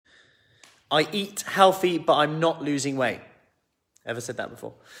I eat healthy, but I'm not losing weight. Ever said that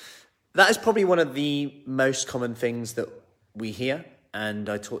before? That is probably one of the most common things that we hear and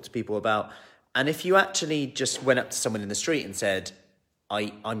I talk to people about. And if you actually just went up to someone in the street and said,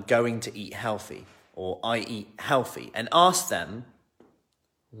 I'm going to eat healthy, or I eat healthy, and asked them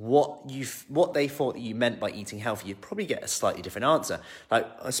what they thought that you meant by eating healthy, you'd probably get a slightly different answer. Like,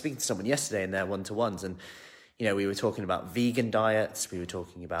 I was speaking to someone yesterday in their one-to-ones, and we were talking about vegan diets, we were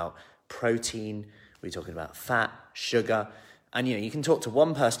talking about protein, we were talking about fat, sugar, and you can talk to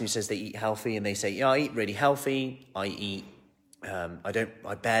one person who says they eat healthy and they say, yeah, I eat really healthy, I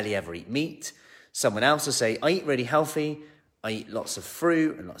barely ever eat meat. Someone else will say, I eat really healthy, I eat lots of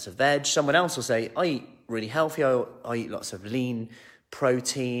fruit and lots of veg. Someone else will say, I eat really healthy, I eat lots of lean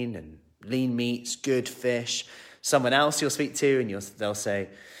protein and lean meats, good fish. Someone else you'll speak to and you'll say,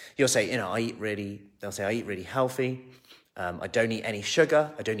 I eat really healthy. I don't eat any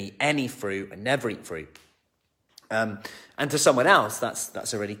sugar. I don't eat any fruit. I never eat fruit. And to someone else,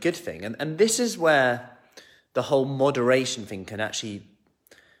 that's a really good thing. And this is where the whole moderation thing can actually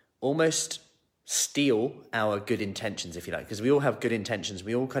almost steal our good intentions, if you like, because we all have good intentions.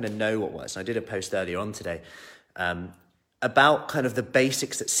 We all kind of know what works. And I did a post earlier on today about kind of the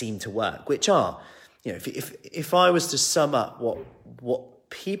basics that seem to work, which are, if I was to sum up what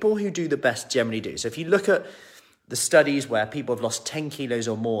people who do the best generally do. So if you look at the studies where people have lost 10 kilos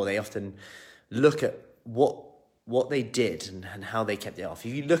or more, they often look at what they did and how they kept it off.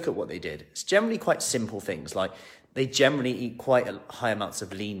 If you look at what they did, it's generally quite simple things. Like they generally eat quite high amounts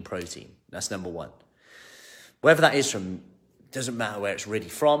of lean protein. That's number one. Whether that is from, doesn't matter where it's really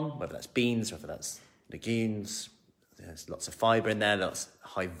from, whether that's beans, whether that's legumes, there's lots of fiber in there, lots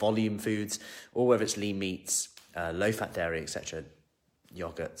of high volume foods, or whether it's lean meats, low fat dairy, etc.,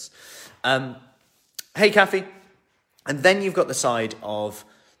 yogurts. Hey, Kathy. And then you've got the side of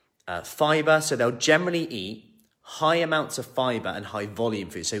fiber. So they'll generally eat high amounts of fiber and high volume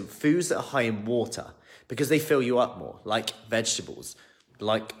foods. So foods that are high in water because they fill you up more, like vegetables,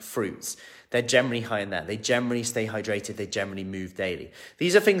 like fruits. They're generally high in that. They generally stay hydrated. They generally move daily.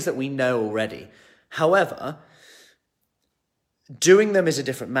 These are things that we know already. However, doing them is a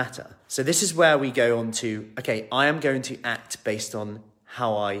different matter. So this is where we go on to, okay, I am going to act based on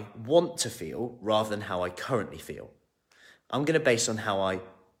how I want to feel rather than how I currently feel. I'm going to base on how I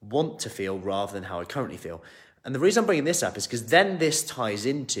want to feel rather than how I currently feel. And the reason I'm bringing this up is because then this ties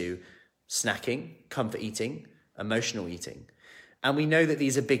into snacking, comfort eating, emotional eating. And we know that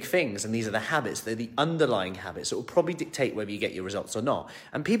these are big things and these are the habits, they're the underlying habits that will probably dictate whether you get your results or not.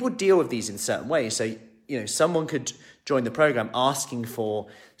 And people deal with these in certain ways. So, someone could join the program asking for,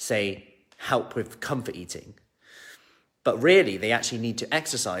 say, help with comfort eating. But really, they actually need to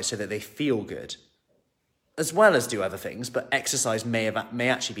exercise so that they feel good, as well as do other things, but exercise may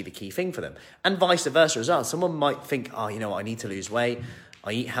actually be the key thing for them. And vice versa as well. Someone might think, I need to lose weight,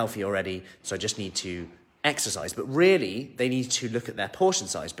 I eat healthy already, so I just need to exercise. But really, they need to look at their portion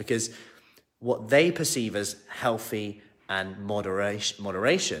size, because what they perceive as healthy and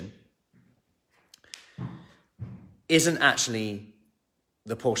moderation isn't actually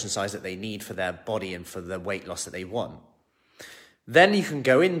the portion size that they need for their body and for the weight loss that they want. Then you can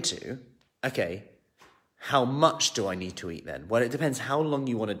go into, okay, how much do I need to eat then? Well, it depends how long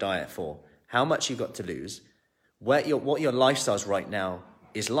you want to diet for, how much you've got to lose, what your lifestyles right now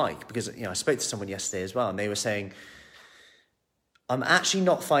is like. Because, I spoke to someone yesterday as well, and they were saying, I'm actually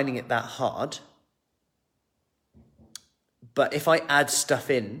not finding it that hard, but if I add stuff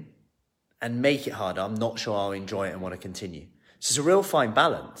in and make it harder, I'm not sure I'll enjoy it and want to continue. So it's a real fine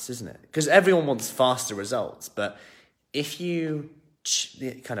balance, isn't it? Because everyone wants faster results, but if you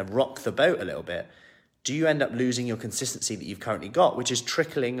kind of rock the boat a little bit, do you end up losing your consistency that you've currently got, which is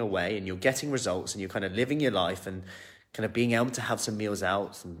trickling away and you're getting results and you're kind of living your life and kind of being able to have some meals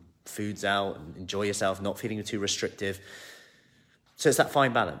out, some foods out and enjoy yourself, not feeling too restrictive. So it's that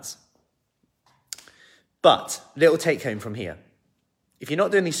fine balance. But little take home from here. If you're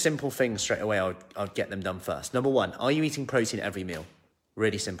not doing these simple things straight away, I'll get them done first. Number one, are you eating protein every meal?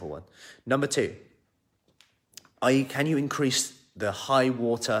 Really simple one. Number two, can you increase the high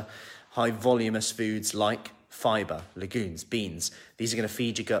water, high voluminous foods like fiber, legumes, beans? These are going to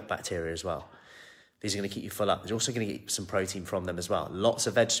feed your gut bacteria as well. These are going to keep you full up. You're also going to get some protein from them as well. Lots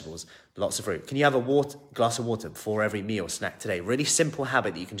of vegetables, lots of fruit. Can you have a glass of water before every meal, snack today? Really simple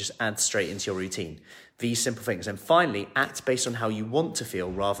habit that you can just add straight into your routine. These simple things. And finally, act based on how you want to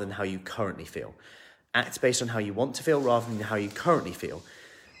feel rather than how you currently feel. Act based on how you want to feel rather than how you currently feel.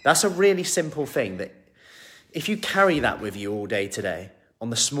 That's a really simple thing that if you carry that with you all day today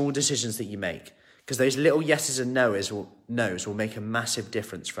on the small decisions that you make, because those little yeses and no's will make a massive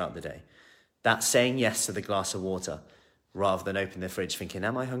difference throughout the day. That's saying yes to the glass of water rather than opening the fridge thinking,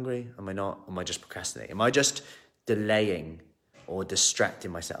 am I hungry? Am I not? Am I just procrastinating? Am I just delaying or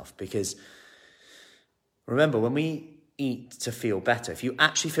distracting myself? Because remember, when we eat to feel better, if you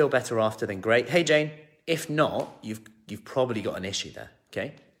actually feel better after, then great. Hey, Jane, if not, you've probably got an issue there,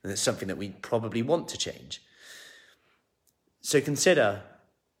 okay? And it's something that we probably want to change. So consider,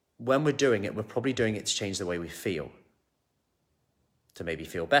 when we're doing it, we're probably doing it to change the way we feel, to maybe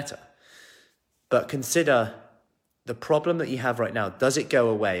feel better. But consider the problem that you have right now. Does it go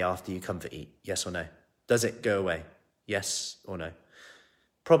away after you comfort eat? Yes or no? Does it go away? Yes or no?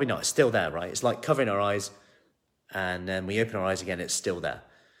 Probably not. It's still there, right? It's like covering our eyes and then we open our eyes again, it's still there.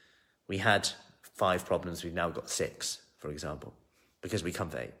 We had 5 problems, we've now got 6, for example, because we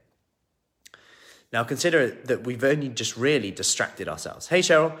comfort ate. Now consider that we've only just really distracted ourselves. Hey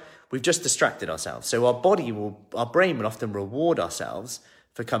Cheryl, we've just distracted ourselves. So our brain will often reward ourselves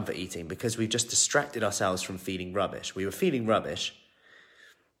for comfort eating because we've just distracted ourselves from feeling rubbish. We were feeling rubbish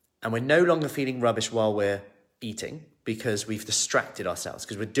and we're no longer feeling rubbish while we're eating because we've distracted ourselves,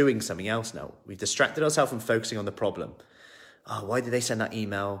 because we're doing something else now. We've distracted ourselves from focusing on the problem. Oh, why did they send that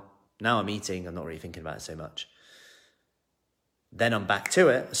email? Now I'm eating, I'm not really thinking about it so much. Then I'm back to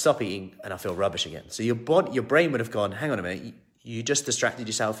it, stop eating, and I feel rubbish again. So your brain would have gone, hang on a minute, you just distracted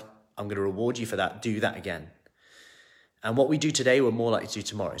yourself. I'm going to reward you for that. Do that again. And what we do today, we're more likely to do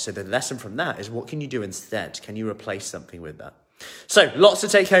tomorrow. So the lesson from that is, what can you do instead? Can you replace something with that? So lots to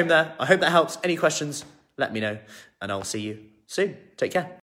take home there. I hope that helps. Any questions, let me know, and I'll see you soon. Take care.